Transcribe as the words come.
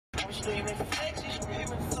She screaming flex, she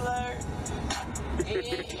screaming flirt.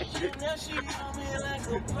 And now she on me like a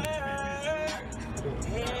bird.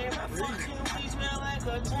 And my fucking weed smell like a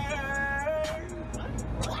turd.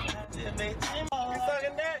 You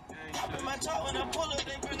fucking that? Up in my top when I pull it,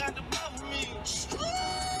 they bring out the blood for me.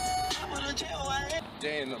 I put a jail I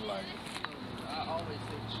Day in the life. I always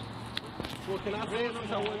say. Well, can I say it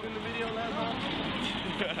since I wasn't in the video last time?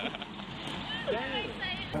 Damn.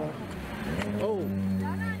 Oh.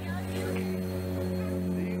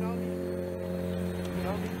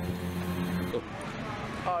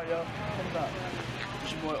 Oh, yo, what's up?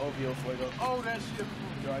 It's your boy OVO Fuego. Oh, that shit.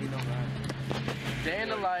 You already know, man. Day in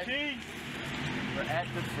the life. We're at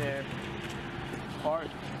the fair. Part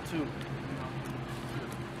 2.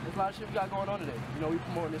 There's a lot of shit we got going on today. You know, we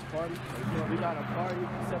promoting this party. We got a party,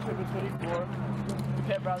 September 24th. The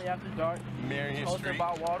pep rally after dark. Marion Street. Hosted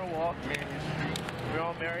by Wall to Wall. Marion Street. We're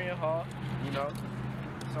on Marion Hall, you know.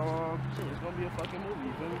 So, shit, it's gonna be a fucking movie,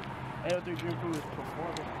 you feel me? 803 Dream Crew is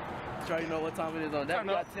performing. You already know what time it is on that. We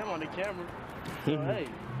got Tim on the camera. So, hey,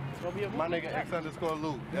 it's gonna be a movie. My nigga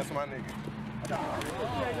X_Luke. That's my nigga.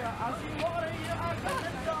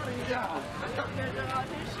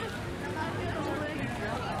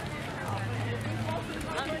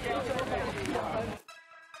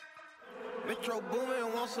 Metro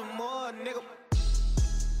Boomin want some more, nigga.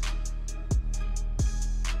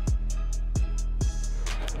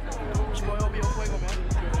 It's your boy OVO Fuego, man.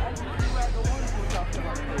 You guys are wonderful talking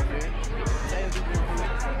about today, man.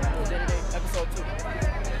 Day-to-day, episode 2.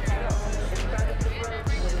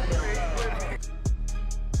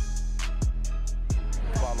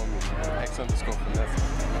 Follow me. X_Finesse.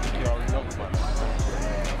 You already know about that.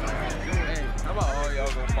 Hey, how about all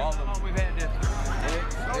y'all gonna follow me? We've had this.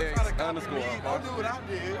 X_. Don't do what I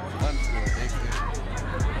did. X.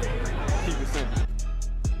 Keep it simple.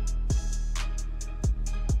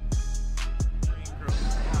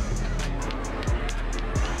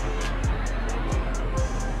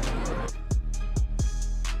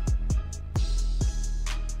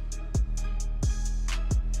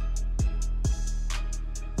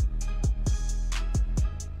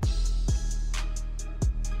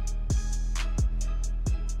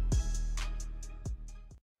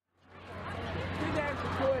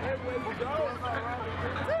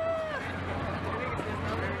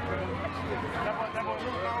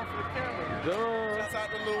 Shouts out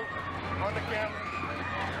to Luke on the camera.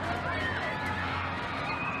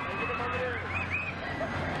 Get him over there.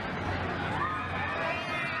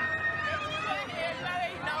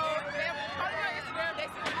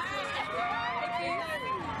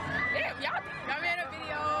 Y'all made a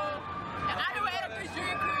video. And I do it at the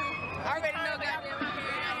Dream Crew. I already know goddamn how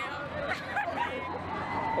here I am.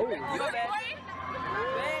 Oh, You recording?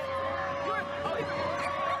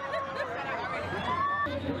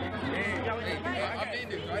 I'm in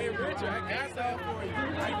it. Hey, Richard, I got something for you.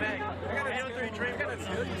 I'm back. I got a 803 Dream. I gotta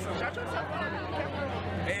tell you something. Shut yourself up.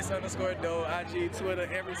 X_Doe, IG, Twitter,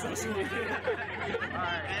 every social media.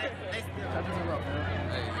 Alright.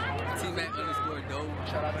 T-Mac_Doe.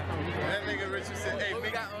 Shout out to That nigga Richard said, hey,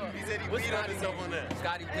 he said he beat up himself on that.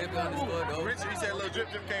 Scotty Pippen_Doe. Richard, he said Lil Drip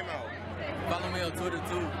Drip came out. Follow me on Twitter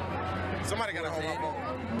too. Somebody gotta hold my phone.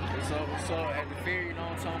 So at the fair, you know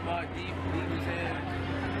what I'm talking about? Deep was in.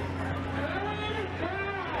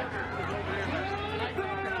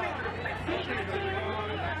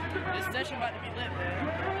 This session about to be lit, man.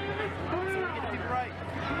 So we get to be right.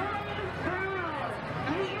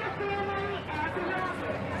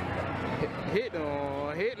 Hit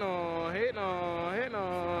on.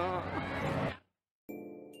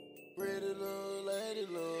 Pretty little lady,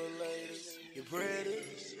 you're pretty,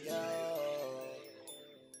 yeah.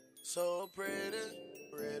 So pretty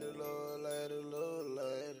little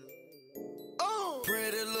lady. Oh,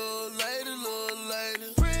 pretty little lady.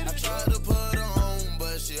 I tried to put her on,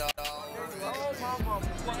 but she all. Oh, my mama.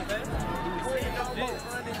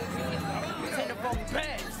 We take the phone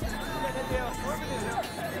bags.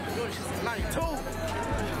 She's 92.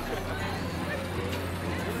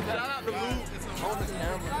 Shout out to Luke on the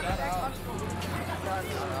camera.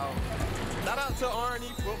 Shout out to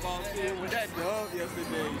Arnie football team with that dub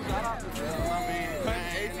yesterday. Shout out to them. I mean,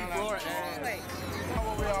 AG4 and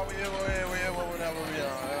What we are, whatever we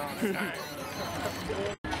are.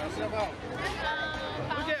 What's up out?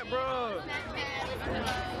 look at bro.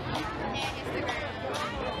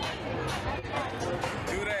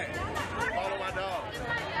 Do that. Follow my dog.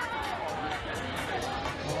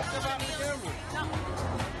 What's up the camera?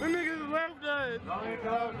 The niggas left us.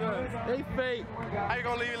 They fake. How you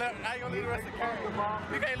gonna leave the rest of the camera?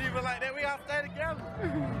 You can't leave it like that. We gotta stay together.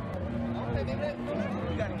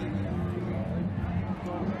 We gotta get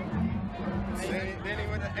Danny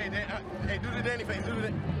with the, hey, do the Danny face, do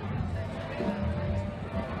the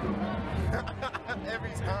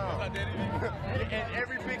every time. And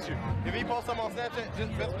every picture. If he posts something on Snapchat,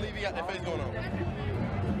 just best believe he got that face going on.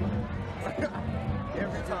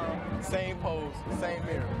 Every time. Same pose, same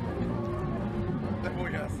mirror. That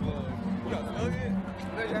boy got slugged. You got slugged yet?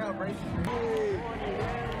 They got racist.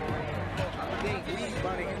 He's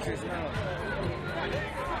about to interest now.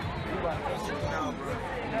 Now, bro.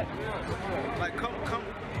 Like, come.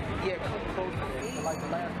 Yeah, come closer. Like the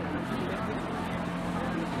last one.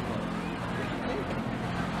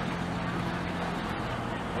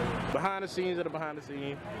 Behind the scenes of the behind the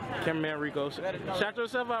scenes. Cameraman Rico. Shout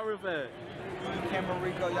yourself out real fast. Camera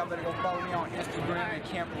Rico, y'all better go follow me on Instagram at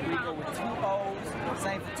Camera Rico with 2 O's.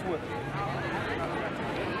 Same for Twitter.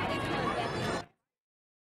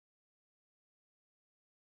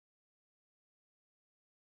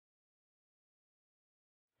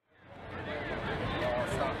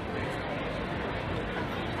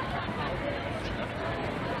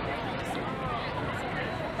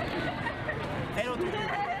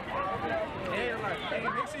 Hey,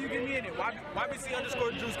 make sure you get me in it.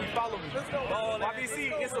 YBC_Drewski, follow me. YBC,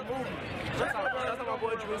 it's a movie. Shout out my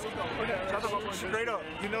boy Drewski. Shout out my boy Straight up.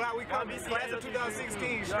 You know how we come? Class of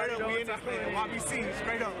 2016. Straight up, we in this thing. YBC,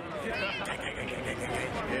 straight up.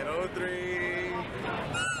 Ghetto 3.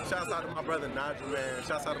 Shouts out to my brother Nigel, man.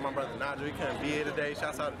 Shouts out to my brother Nigel. He couldn't be here today.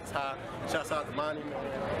 Shouts out to Ty. Shouts out to Monty, man.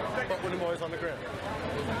 Fuck with them boys on the ground.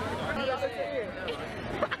 You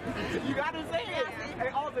gotta say it. Hey,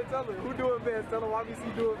 Alden, tell him who doing best. Tell him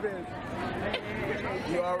YBC doing best.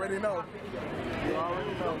 You already know. You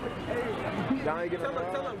already know. Hey, Y'all ain't getting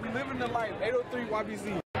tell him we living the life. 803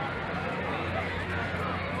 YBC.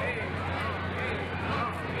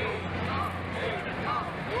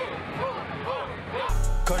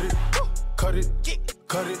 Cut it, cut it,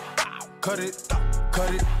 cut it, cut it,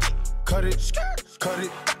 cut it, cut it, cut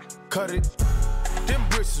it, cut it. Them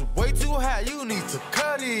bricks is way too high, you need to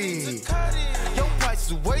cut it. Your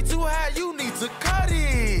price is way too high, you need to cut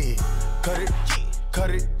it. Cut it,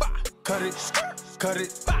 cut it, cut it, cut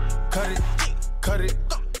it, cut it, cut it,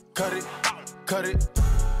 cut it, cut it.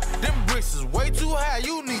 Them bricks is way too high,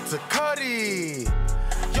 you need to cut it.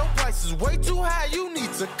 Your price is way too high, you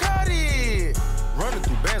need to cut it. Running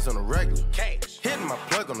through bands on the regular. Hitting my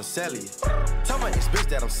plug on the cellular. Tell my ex-bitch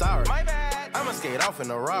that I'm sorry. My bad. I'ma skate off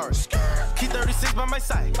in a Rari. Key 36 by my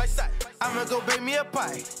side. I'ma go bake me a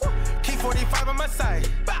pie. Key 45 by my side.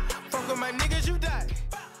 Fuck with my niggas, you die.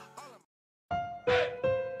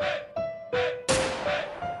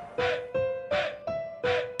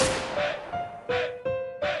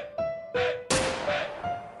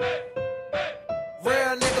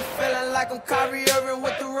 Real nigga feeling like I'm Kyrie Irving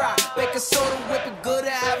with the rock. Baking soda, whip it good,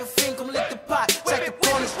 and have a fiend, come lick the pot. Check the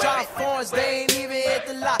corners, drive foreigns, they ain't even hit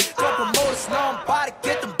the lot. Drop promoters, know I'm about to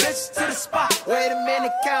get them bitches to the spot. Wait a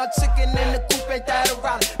minute, count chicken in the coop, ain't that a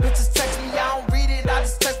rally? Bitches text me, I don't read it, I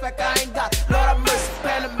just text back, I ain't got. Lord have mercy,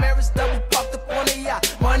 Panameras, double popped up on the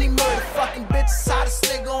yacht. Money murder, fucking bitches, hottest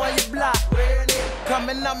nigga on your block. Real nigga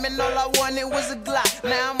coming up, and all I wanted was a Glock.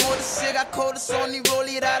 Now I'm on the shit, got coldest on the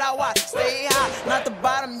rollie that I watch. Stay high, not the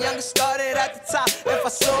bottom, younger started at the top. If I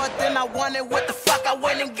saw it, then I wanted what the fuck I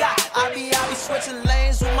went and got. I be switching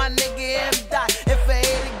lanes with my nigga M. Dot. If I hate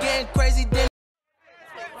it getting crazy, then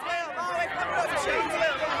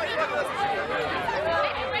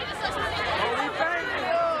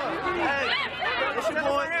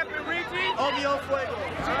OVO Fuego.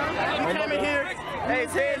 You came in here. Hey,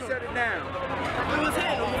 Ted shut it down. It was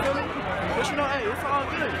him, you feel me? But you know, hey, it's all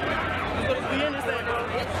good. We in this thing, bro.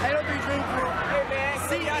 803 Dream Crew. Hey, man.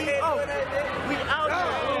 CEO. We out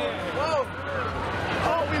here. Whoa.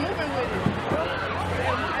 Oh, we moving with it.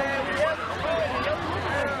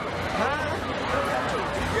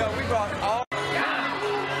 Yo, we brought all.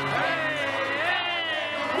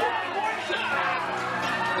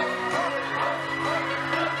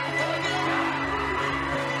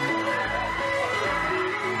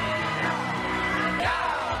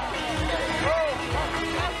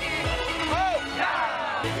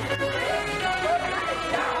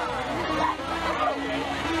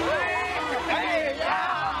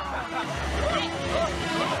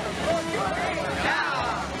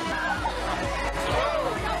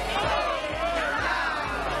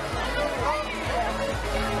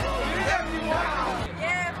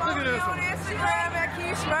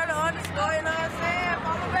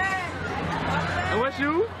 And what's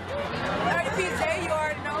you? 30PJ, you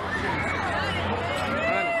already know.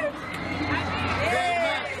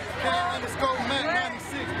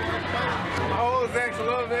 Mac96. Oh, thanks,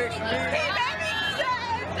 love, thanks.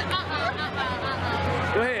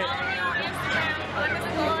 Go ahead.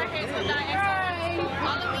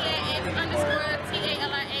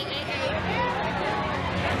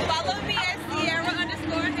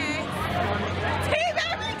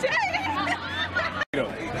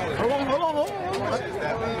 How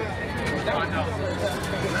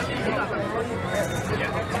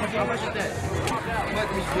much is that? Let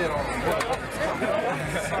me get on.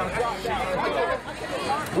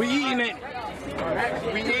 We eating it.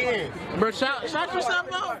 We eating. Bro, shout yourself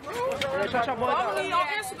out. Follow me on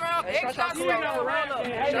Instagram.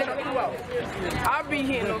 I'll be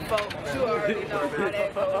hitting them folks. You already know how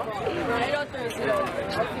that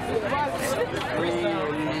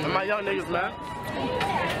And my young niggas, man.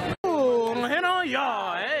 Ooh, I'm gonna hit on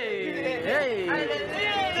y'all. Hey.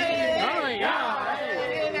 Oh,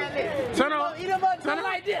 y'all. Turn on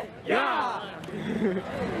like this. Yeah.